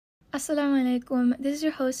Assalamu alaikum, this is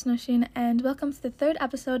your host Noshin and welcome to the third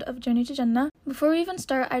episode of Journey to Jannah. Before we even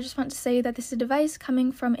start, I just want to say that this is advice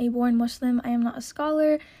coming from a born Muslim. I am not a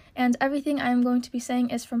scholar and everything I am going to be saying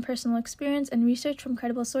is from personal experience and research from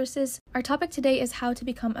credible sources. Our topic today is how to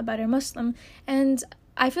become a better Muslim, and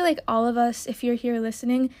I feel like all of us, if you're here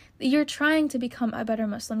listening, you're trying to become a better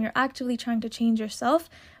Muslim. You're actively trying to change yourself,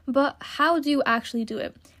 but how do you actually do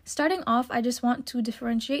it? Starting off, I just want to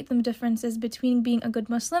differentiate the differences between being a good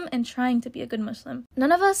Muslim and trying to be a good Muslim.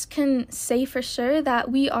 None of us can say for sure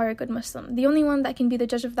that we are a good Muslim. The only one that can be the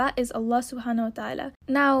judge of that is Allah subhanahu wa ta'ala.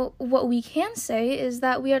 Now, what we can say is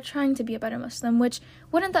that we are trying to be a better Muslim, which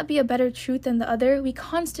wouldn't that be a better truth than the other? We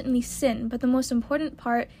constantly sin, but the most important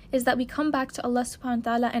part is that we come back to Allah subhanahu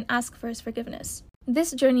wa ta'ala and ask for His forgiveness.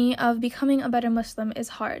 This journey of becoming a better Muslim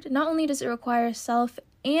is hard. Not only does it require self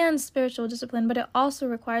and spiritual discipline, but it also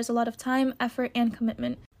requires a lot of time, effort, and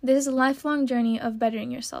commitment. This is a lifelong journey of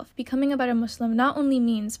bettering yourself. Becoming a better Muslim not only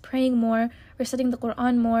means praying more, reciting the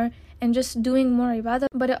Quran more, and just doing more ibadah,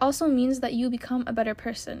 but it also means that you become a better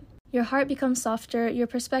person. Your heart becomes softer, your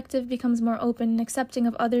perspective becomes more open and accepting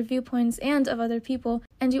of other viewpoints and of other people,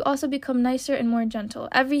 and you also become nicer and more gentle.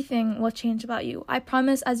 Everything will change about you. I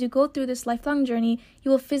promise as you go through this lifelong journey, you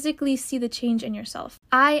will physically see the change in yourself.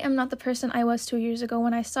 I am not the person I was 2 years ago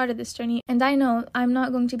when I started this journey, and I know I'm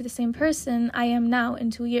not going to be the same person I am now in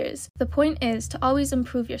 2 years. The point is to always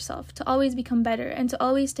improve yourself, to always become better, and to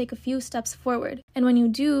always take a few steps forward. And when you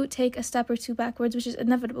do take a step or two backwards, which is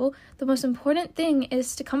inevitable, the most important thing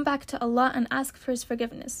is to come back to Allah and ask for His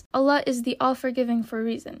forgiveness. Allah is the all-forgiving for a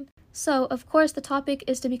reason. So, of course, the topic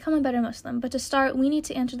is to become a better Muslim, but to start, we need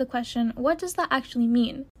to answer the question, what does that actually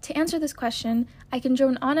mean? To answer this question, I can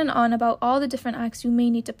drone on and on about all the different acts you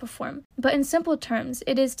may need to perform. But in simple terms,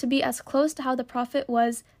 it is to be as close to how the Prophet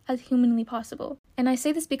was as humanly possible. And I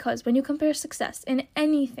say this because when you compare success in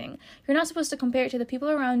anything, you're not supposed to compare it to the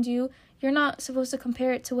people around you, you're not supposed to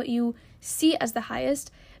compare it to what you see as the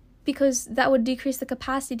highest, because that would decrease the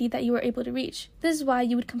capacity that you were able to reach. This is why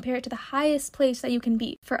you would compare it to the highest place that you can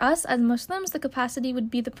be. For us as Muslims, the capacity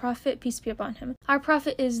would be the Prophet, peace be upon him. Our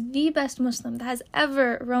Prophet is the best Muslim that has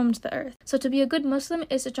ever roamed the earth. So to be a good Muslim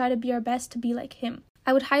is to try to be our best to be like him.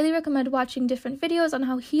 I would highly recommend watching different videos on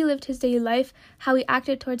how he lived his daily life, how he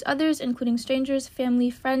acted towards others, including strangers,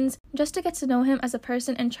 family, friends, just to get to know him as a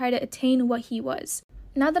person and try to attain what he was.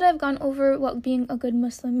 Now that I've gone over what being a good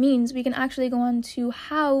Muslim means, we can actually go on to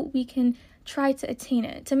how we can try to attain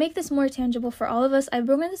it. To make this more tangible for all of us, I've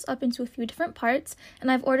broken this up into a few different parts,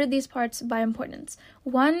 and I've ordered these parts by importance.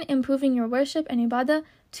 1, improving your worship and ibadah.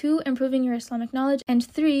 2, improving your Islamic knowledge. And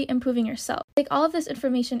 3, improving yourself. Take all of this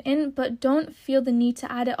information in, but don't feel the need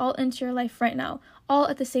to add it all into your life right now, all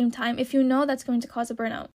at the same time, if you know that's going to cause a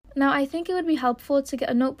burnout. Now, I think it would be helpful to get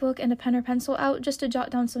a notebook and a pen or pencil out just to jot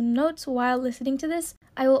down some notes while listening to this.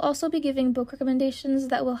 I will also be giving book recommendations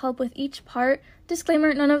that will help with each part.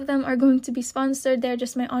 Disclaimer, none of them are going to be sponsored, they're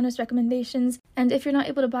just my honest recommendations. And if you're not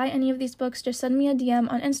able to buy any of these books, just send me a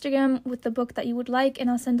DM on Instagram with the book that you would like, and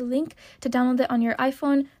I'll send a link to download it on your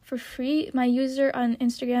iPhone for free. My user on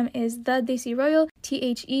Instagram is The Desi Royal,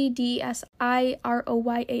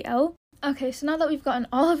 TheDesiroyal. Okay, so now that we've gotten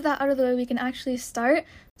all of that out of the way, we can actually start.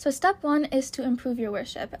 So step 1 is to improve your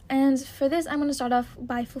worship. And for this, I'm going to start off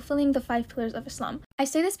by fulfilling the 5 pillars of Islam. I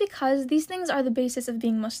say this because these things are the basis of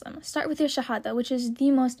being Muslim. Start with your shahada, which is the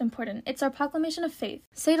most important. It's our proclamation of faith.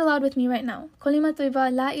 Say it aloud with me right now. Kalima tayyiba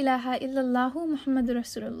la ilaha illallahu Muhammadur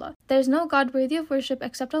Rasulullah. There's no God worthy of worship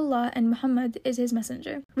except Allah, and Muhammad is His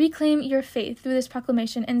messenger. Reclaim your faith through this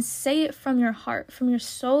proclamation and say it from your heart, from your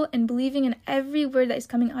soul, and believing in every word that is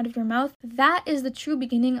coming out of your mouth. That is the true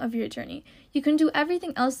beginning of your journey. You can do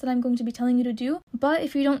everything else that I'm going to be telling you to do, but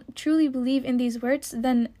if you don't truly believe in these words,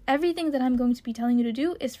 then everything that I'm going to be telling you to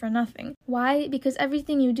do is for nothing. Why? Because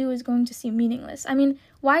everything you do is going to seem meaningless. I mean,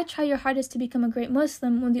 why try your hardest to become a great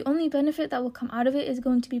Muslim when the only benefit that will come out of it is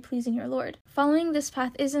going to be pleasing your Lord? Following this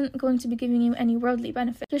path isn't going to be giving you any worldly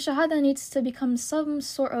benefit. Your shahada needs to become some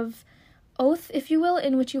sort of oath, if you will,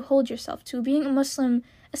 in which you hold yourself to. Being a Muslim,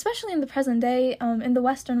 especially in the present day, in the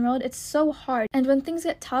Western world, it's so hard. And when things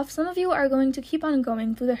get tough, some of you are going to keep on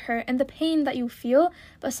going through the hurt and the pain that you feel,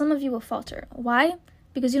 but some of you will falter. Why?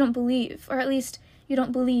 Because you don't believe, or at least you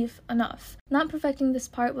don't believe enough. Not perfecting this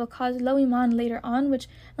part will cause low iman later on, which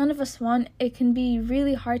none of us want. It can be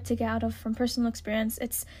really hard to get out of from personal experience.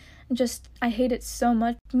 I hate it so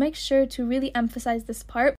much. Make sure to really emphasize this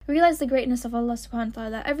part. Realize the greatness of Allah subhanahu wa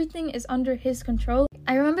ta'ala. Everything is under His control.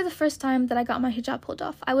 I remember the first time that I got my hijab pulled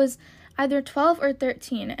off. I was either 12 or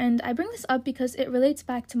 13. And I bring this up because it relates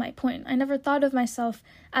back to my point. I never thought of myself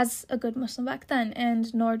as a good Muslim back then,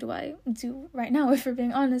 and nor do I do right now, if we're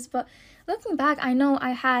being honest. But looking back, I know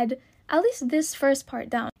I had at least this first part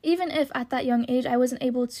down. Even if at that young age I wasn't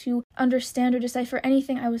able to understand or decipher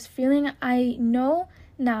anything I was feeling, I know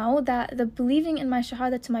now that the believing in my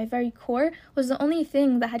shahada to my very core was the only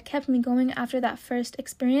thing that had kept me going after that first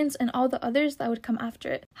experience and all the others that would come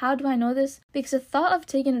after it. How do I know this? Because the thought of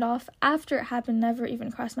taking it off after it happened never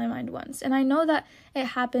even crossed my mind once. And I know that it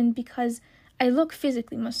happened because I look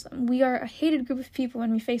physically Muslim. We are a hated group of people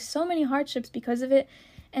and we face so many hardships because of it.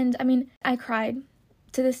 And I cried.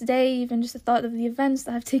 To this day, even just the thought of the events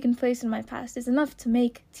that have taken place in my past is enough to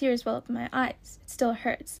make tears well up in my eyes. It still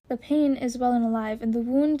hurts. The pain is well and alive, and the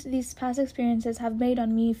wound these past experiences have made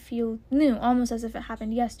on me feel new, almost as if it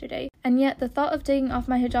happened yesterday. And yet, the thought of taking off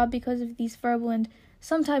my hijab because of these verbal and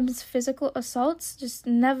sometimes physical assaults just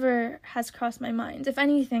never has crossed my mind. If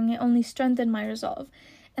anything, it only strengthened my resolve.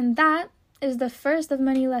 And that is the first of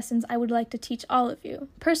many lessons I would like to teach all of you.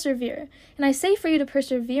 Persevere. And I say for you to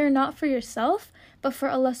persevere not for yourself, but for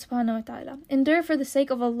Allah subhanahu wa ta'ala. Endure for the sake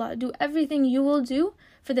of Allah. Do everything you will do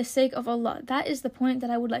for the sake of Allah. That is the point that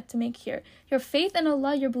I would like to make here. Your faith in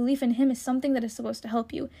Allah, your belief in Him is something that is supposed to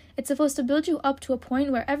help you. It's supposed to build you up to a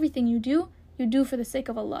point where everything you do for the sake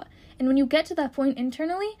of Allah. And when you get to that point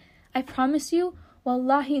internally, I promise you,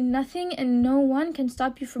 wallahi, nothing and no one can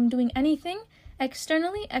stop you from doing anything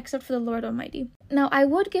externally except for the Lord Almighty. Now, I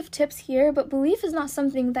would give tips here, but belief is not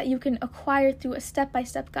something that you can acquire through a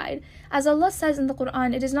step-by-step guide. As Allah says in the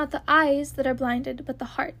Quran, it is not the eyes that are blinded, but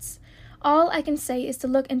the hearts. All I can say is to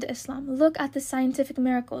look into Islam, look at the scientific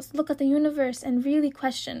miracles, look at the universe, and really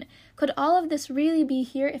question, could all of this really be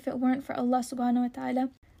here if it weren't for Allah subhanahu wa ta'ala?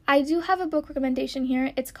 I do have a book recommendation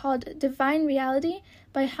here. It's called Divine Reality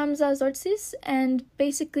by Hamza Zortzis, and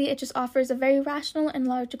basically it just offers a very rational and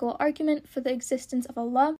logical argument for the existence of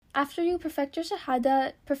Allah. After you perfect your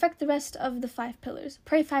shahada, perfect the rest of the 5 pillars.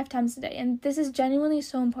 Pray 5 times a day, and this is genuinely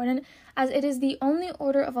so important as it is the only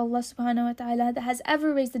order of Allah subhanahu wa ta'ala that has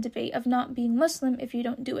ever raised the debate of not being Muslim if you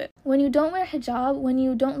don't do it. When you don't wear hijab, when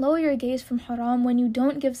you don't lower your gaze from haram, when you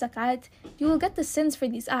don't give zakat, you will get the sins for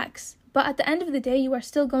these acts. But at the end of the day, you are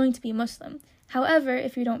still going to be Muslim. However,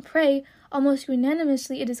 if you don't pray, almost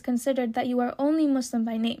unanimously it is considered that you are only Muslim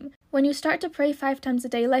by name. When you start to pray 5 times a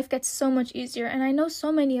day, life gets so much easier. And I know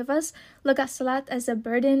so many of us look at salat as a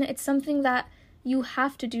burden. It's something that you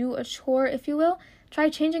have to do, a chore, if you will. Try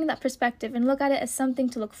changing that perspective and look at it as something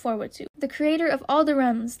to look forward to. The creator of all the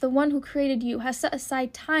realms, the one who created you, has set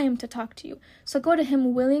aside time to talk to you. So go to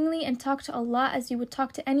Him willingly and talk to Allah as you would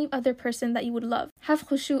talk to any other person that you would love. Have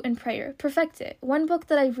khushu in prayer. Perfect it. One book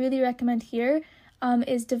that I really recommend here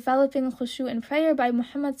is Developing Khushu in Prayer by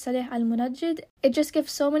Muhammad Saleh Al-Munajjid. It just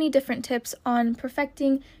gives so many different tips on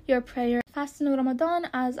perfecting your prayer. Fast in Ramadan,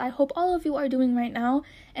 as I hope all of you are doing right now.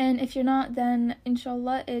 And if you're not, then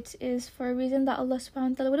inshallah it is for a reason that Allah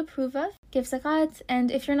subhanahu wa ta'ala would approve of. Give zakat, and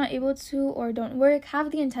if you're not able to or don't work,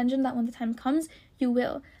 have the intention that when the time comes, you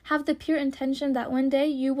will. Have the pure intention that one day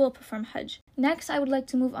you will perform Hajj. Next, I would like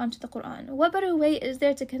to move on to the Quran. What better way is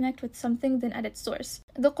there to connect with something than at its source?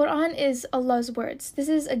 The Quran is Allah's words. This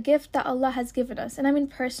is a gift that Allah has given us. And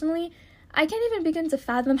personally, I can't even begin to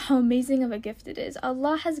fathom how amazing of a gift it is.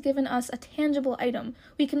 Allah has given us a tangible item.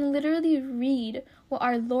 We can literally read what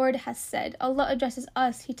our Lord has said. Allah addresses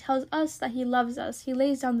us. He tells us that He loves us. He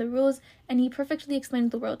lays down the rules and He perfectly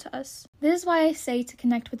explains the world to us. This is why I say to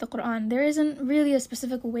connect with the Quran. There isn't really a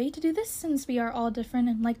specific way to do this since we are all different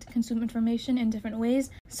and like to consume information in different ways.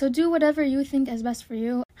 So do whatever you think is best for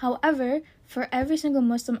you. However, for every single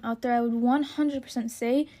Muslim out there, I would 100%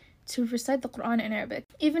 say to recite the Quran in Arabic.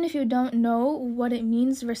 Even if you don't know what it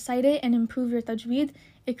means, recite it and improve your tajweed.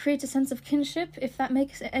 It creates a sense of kinship, if that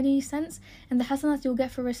makes any sense, and the hasanat you'll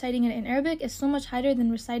get for reciting it in Arabic is so much higher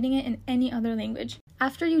than reciting it in any other language.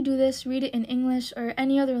 After you do this, read it in English or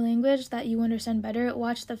any other language that you understand better,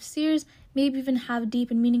 watch tafsirs, maybe even have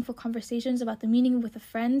deep and meaningful conversations about the meaning with a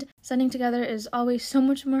friend. Studying together is always so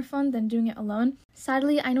much more fun than doing it alone.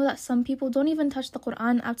 Sadly, I know that some people don't even touch the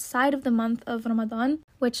Quran outside of the month of Ramadan,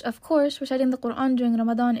 which of course, reciting the Quran during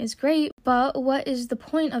Ramadan is great, but what is the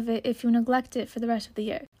point of it if you neglect it for the rest of the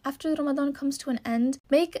year? After Ramadan comes to an end,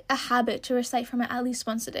 make a habit to recite from it at least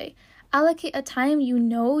once a day. Allocate a time you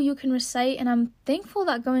know you can recite, and I'm thankful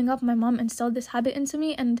that growing up my mom instilled this habit into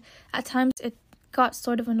me, and at times it got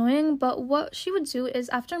sort of annoying, but what she would do is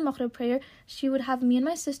after Maghrib prayer, she would have me and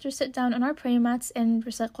my sister sit down on our prayer mats and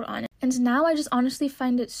recite Quran. And now I just honestly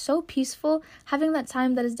find it so peaceful. Having that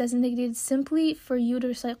time that is designated simply for you to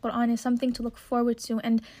recite Quran is something to look forward to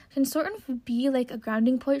and can sort of be like a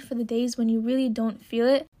grounding point for the days when you really don't feel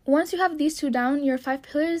it. Once you have these two down, your 5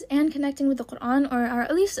 pillars, and connecting with the Quran, or are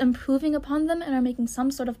at least improving upon them and are making some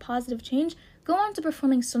sort of positive change, go on to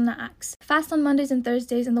performing sunnah acts. Fast on Mondays and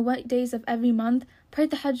Thursdays and the white days of every month. Pray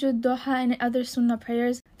tahajjud, duha, and other sunnah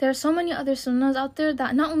prayers. There are so many other sunnahs out there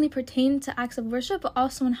that not only pertain to acts of worship, but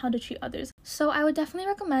also on how to treat others. So I would definitely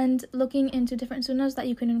recommend looking into different sunnahs that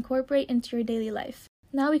you can incorporate into your daily life.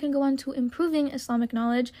 Now we can go on to improving Islamic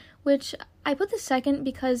knowledge, which I put the second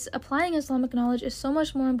because applying Islamic knowledge is so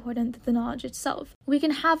much more important than the knowledge itself. We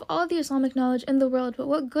can have all the Islamic knowledge in the world, but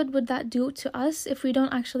what good would that do to us if we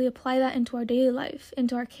don't actually apply that into our daily life,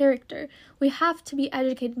 into our character? We have to be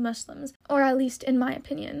educated Muslims, or at least in my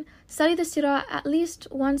opinion. Study the Sirah at least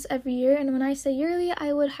once every year, and when I say yearly,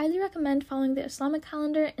 I would highly recommend following the Islamic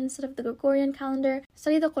calendar instead of the Gregorian calendar.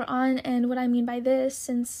 Study the Quran, and what I mean by this,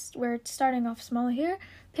 since we're starting off small here,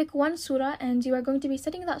 pick one surah and you are going to be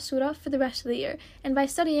studying that surah for the rest of the year. And by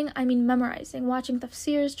studying, I mean memorizing, watching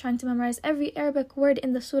tafsirs, trying to memorize every Arabic word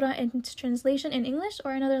in the surah and its translation in English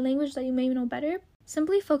or another language that you may know better.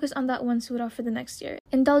 Simply focus on that one surah for the next year.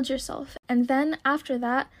 Indulge yourself. And then after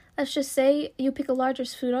that, let's just say you pick a larger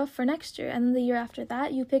surah for next year, and then the year after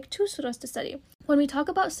that, you pick 2 surahs to study. When we talk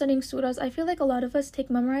about studying surahs, I feel like a lot of us take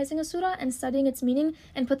memorizing a surah and studying its meaning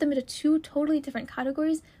and put them into 2 totally different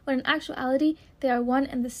categories, when in actuality, they are one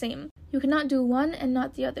and the same. You cannot do one and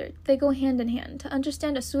not the other. They go hand in hand. To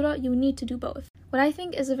understand a surah, you need to do both. What I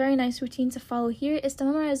think is a very nice routine to follow here is to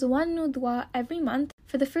memorize one new dua every month.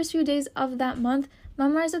 For the first few days of that month,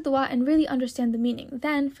 memorize the dua and really understand the meaning.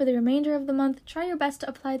 Then, for the remainder of the month, try your best to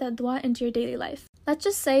apply that dua into your daily life. Let's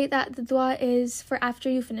just say that the dua is for after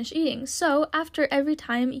you finish eating. So, after every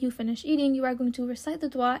time you finish eating, you are going to recite the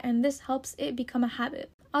dua, and this helps it become a habit.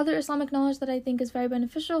 Other Islamic knowledge that I think is very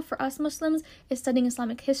beneficial for us Muslims is studying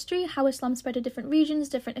Islamic history, how Islam spread to different regions,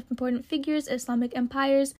 different important figures, Islamic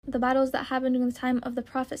empires, the battles that happened during the time of the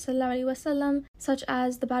Prophet ﷺ, such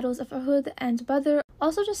as the battles of Uhud and Badr.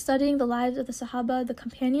 Also just studying the lives of the Sahaba, the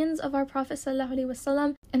companions of our Prophet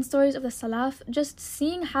ﷺ, and stories of the Salaf. Just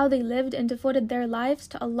seeing how they lived and devoted their lives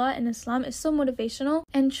to Allah and Islam is so motivational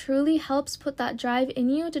and truly helps put that drive in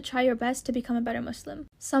you to try your best to become a better Muslim.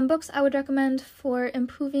 Some books I would recommend for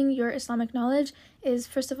improving your Islamic knowledge is,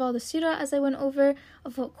 first of all, the Sirah, as I went over,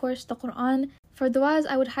 of course the Quran. For du'as,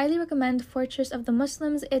 I would highly recommend Fortress of the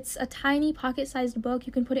Muslims. It's a tiny pocket-sized book.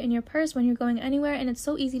 You can put it in your purse when you're going anywhere, and it's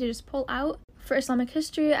so easy to just pull out. For Islamic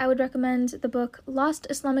history, I would recommend the book Lost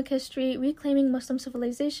Islamic History, Reclaiming Muslim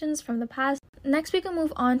Civilizations from the Past. Next, we can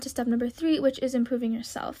move on to step number 3, which is improving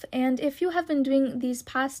yourself. And if you have been doing these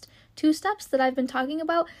past 2 steps that I've been talking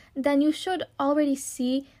about, then you should already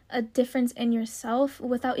see a difference in yourself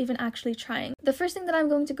without even actually trying. The first thing that I'm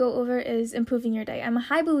going to go over is improving your day. I'm a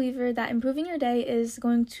high believer that improving your day is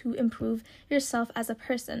going to improve yourself as a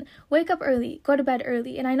person. Wake up early, go to bed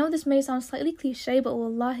early, and I know this may sound slightly cliche, but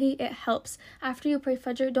wallahi, it helps. After you pray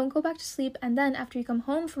Fajr, don't go back to sleep, and then after you come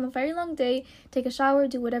home from a very long day, take a shower,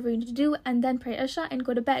 do whatever you need to do, and then pray Isha and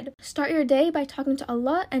go to bed. Start your day by talking to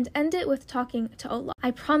Allah and end it with talking to Allah.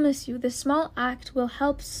 I promise you, this small act will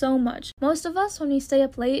help so much. Most of us, when we stay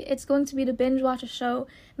up late, it's going to be to binge watch a show.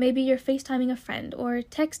 Maybe you're FaceTiming a friend or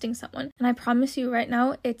texting someone, and I promise you right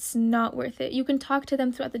now, it's not worth it. You can talk to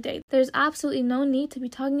them throughout the day. There's absolutely no need to be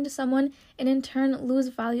talking to someone and in turn lose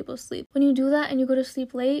valuable sleep. When you do that and you go to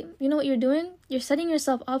sleep late, you know what you're doing? You're setting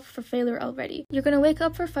yourself up for failure already. You're going to wake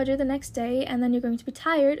up for Fajr the next day, and then you're going to be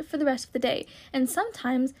tired for the rest of the day. And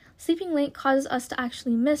sometimes sleeping late causes us to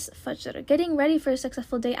actually miss Fajr. Getting ready for a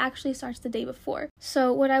successful day actually starts the day before.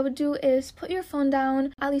 So what I would do is put your phone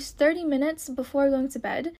down at least 30 minutes before going to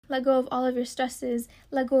bed. Let go of all of your stresses.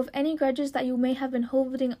 Let go of any grudges that you may have been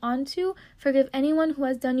holding on to. Forgive anyone who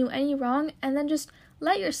has done you any wrong, and then just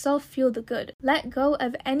let yourself feel the good. Let go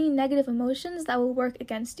of any negative emotions that will work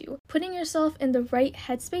against you. Putting yourself in the right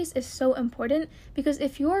headspace is so important, because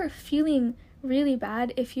if you're feeling really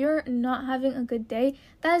bad, if you're not having a good day,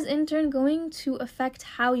 that is in turn going to affect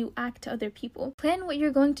how you act to other people. Plan what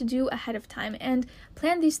you're going to do ahead of time and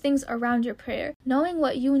plan these things around your prayer. Knowing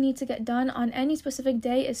what you need to get done on any specific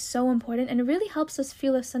day is so important, and it really helps us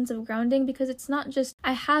feel a sense of grounding, because it's not just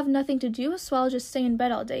I have nothing to do so I'll just stay in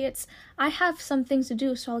bed all day. It's I have some things to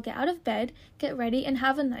do so I'll get out of bed, get ready, and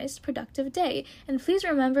have a nice productive day. And please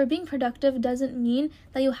remember, being productive doesn't mean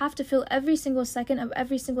that you have to fill every single second of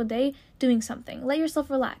every single day doing something. Let yourself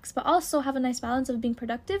relax, but also have a nice balance of being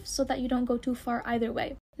productive so that you don't go too far either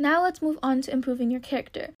way. Now let's move on to improving your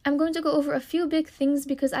character. I'm going to go over a few big things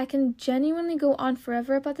because I can genuinely go on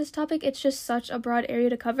forever about this topic. It's just such a broad area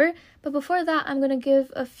to cover. But before that, I'm going to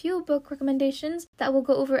give a few book recommendations that will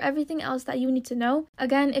go over everything else that you need to know.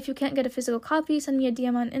 Again, if you can't get a physical copy, send me a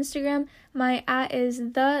DM on Instagram. My @ is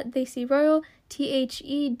 @thedesiroyal,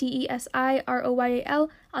 THEDESIROYAL.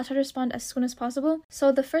 I'll try to respond as soon as possible.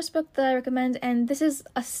 So the first book that I recommend, and this is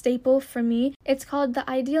a staple for me, it's called The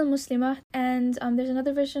Ideal Muslimah, and there's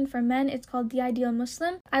another version for men, it's called The Ideal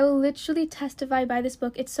Muslim. I will literally testify by this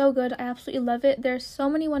book. It's so good. I absolutely love it. There are so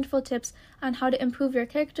many wonderful tips on how to improve your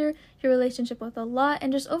character, your relationship with Allah,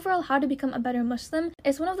 and just overall how to become a better Muslim.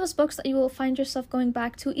 It's one of those books that you will find yourself going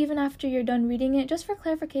back to even after you're done reading it, just for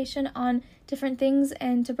clarification on different things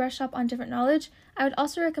and to brush up on different knowledge. I would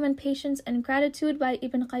also recommend Patience and Gratitude by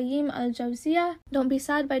Ibn Qayyim al-Jawziyah, Don't Be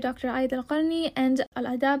Sad by Dr. Aid al-Qarni, and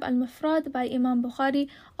Al-Adab al-Mufrad by Imam Bukhari.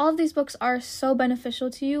 All of these books are so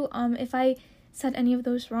beneficial to you. If I said any of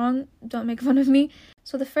those wrong, don't make fun of me.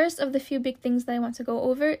 So the first of the few big things that I want to go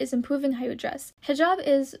over is improving how you dress. Hijab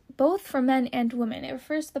is both for men and women. It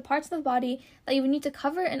refers to the parts of the body that you would need to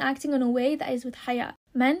cover and acting in a way that is with haya.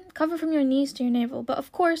 Men, cover from your knees to your navel, but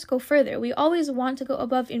of course, go further. We always want to go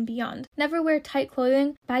above and beyond. Never wear tight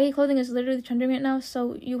clothing. Baggy clothing is literally trending right now,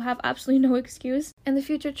 so you have absolutely no excuse. In the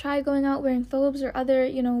future, try going out wearing thobes or other,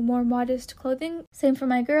 more modest clothing. Same for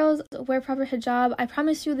my girls. Wear proper hijab. I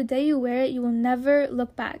promise you, the day you wear it, you will never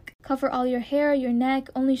look back. Cover all your hair, your neck,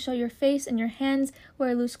 only show your face and your hands.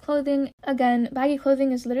 Wear loose clothing. Again, baggy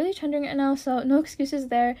clothing is literally trending right now, so no excuses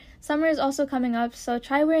there. Summer is also coming up, so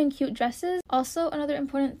try wearing cute dresses. Also, another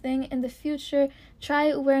important thing in the future,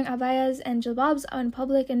 try wearing abayas and jilbabs out in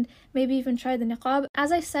public, and maybe even try the niqab.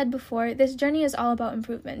 As I said before, this journey is all about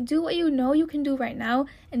improvement. Do what you know you can do right now,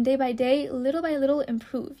 and day by day, little by little,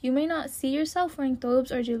 improve. You may not see yourself wearing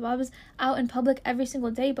thobes or jilbabs out in public every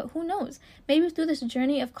single day, but who knows? Maybe through this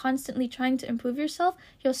journey of constantly trying to improve yourself,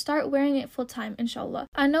 you'll start wearing it full time, inshallah.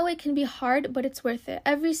 I know it can be hard, but it's worth it.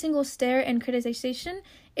 Every single stare and criticization,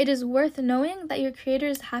 it is worth knowing that your creator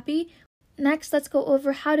is happy. Next, let's go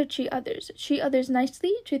over how to treat others. Treat others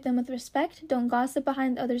nicely, treat them with respect, don't gossip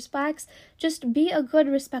behind others' backs, just be a good,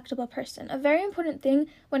 respectable person. A very important thing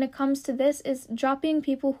when it comes to this is dropping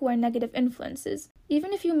people who are negative influences.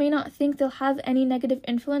 Even if you may not think they'll have any negative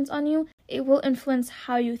influence on you, it will influence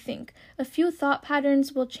how you think. A few thought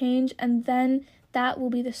patterns will change, and then that will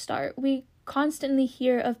be the start. We constantly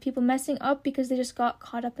hear of people messing up because they just got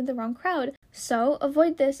caught up in the wrong crowd. So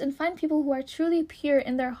avoid this and find people who are truly pure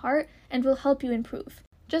in their heart and will help you improve.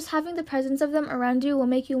 Just having the presence of them around you will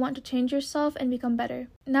make you want to change yourself and become better.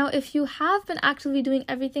 Now, if you have been actively doing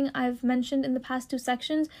everything I've mentioned in the past 2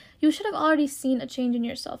 sections, you should have already seen a change in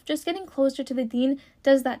yourself. Just getting closer to the deen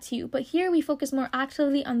does that to you, but here we focus more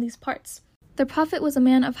actively on these parts. The Prophet was a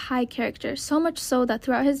man of high character, so much so that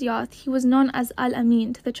throughout his youth he was known as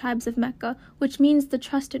Al-Amin to the tribes of Mecca, which means the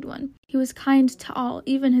trusted one. He was kind to all,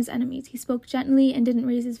 even his enemies. He spoke gently and didn't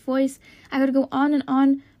raise his voice. I could go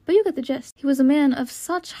on, but you get the gist. He was a man of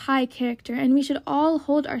such high character, and we should all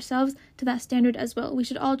hold ourselves to that standard as well. We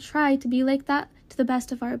should all try to be like that to the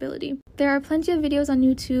best of our ability. There are plenty of videos on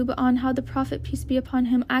YouTube on how the Prophet, peace be upon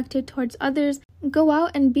him, acted towards others. Go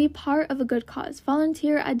out and be part of a good cause.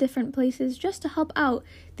 Volunteer at different places just to help out.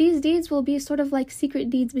 These deeds will be sort of like secret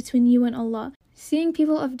deeds between you and Allah. Seeing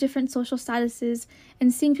people of different social statuses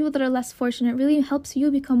and seeing people that are less fortunate really helps you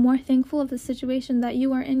become more thankful of the situation that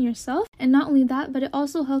you are in yourself. And not only that, but it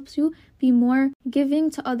also helps you be more giving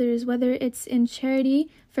to others, whether it's in charity,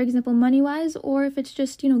 for example, money-wise, or if it's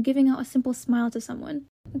just, giving out a simple smile to someone.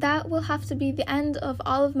 That will have to be the end of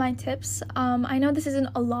all of my tips. I know this isn't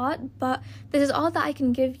a lot, but this is all that I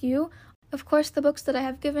can give you. Of course, the books that I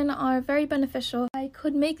have given are very beneficial. I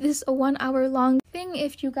could make this a 1-hour long thing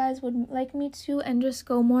if you guys would like me to and just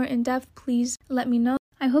go more in depth. Please let me know.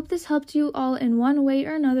 I hope this helped you all in one way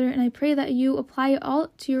or another, and I pray that you apply it all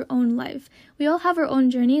to your own life. We all have our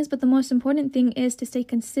own journeys, but the most important thing is to stay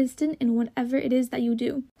consistent in whatever it is that you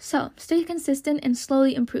do. So, stay consistent and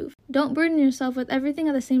slowly improve. Don't burden yourself with everything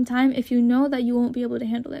at the same time if you know that you won't be able to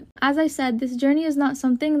handle it. As I said, this journey is not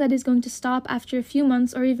something that is going to stop after a few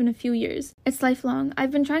months or even a few years. It's lifelong.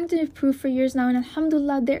 I've been trying to improve for years now, and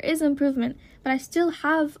alhamdulillah, there is improvement, but I still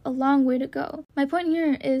have a long way to go. My point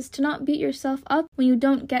here is to not beat yourself up when you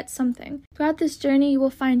don't get something. Throughout this journey, you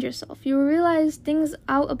will find yourself. You will realize things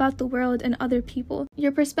out about the world and other people.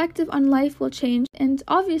 Your perspective on life will change, and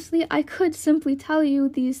obviously I could simply tell you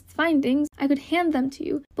these findings, I could hand them to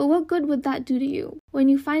you, but what good would that do to you? When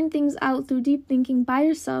you find things out through deep thinking by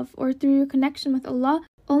yourself or through your connection with Allah,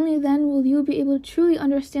 Only then will you be able to truly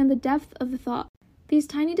understand the depth of the thought. These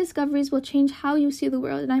tiny discoveries will change how you see the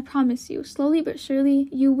world, and I promise you, slowly but surely,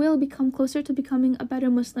 you will become closer to becoming a better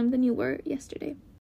Muslim than you were yesterday.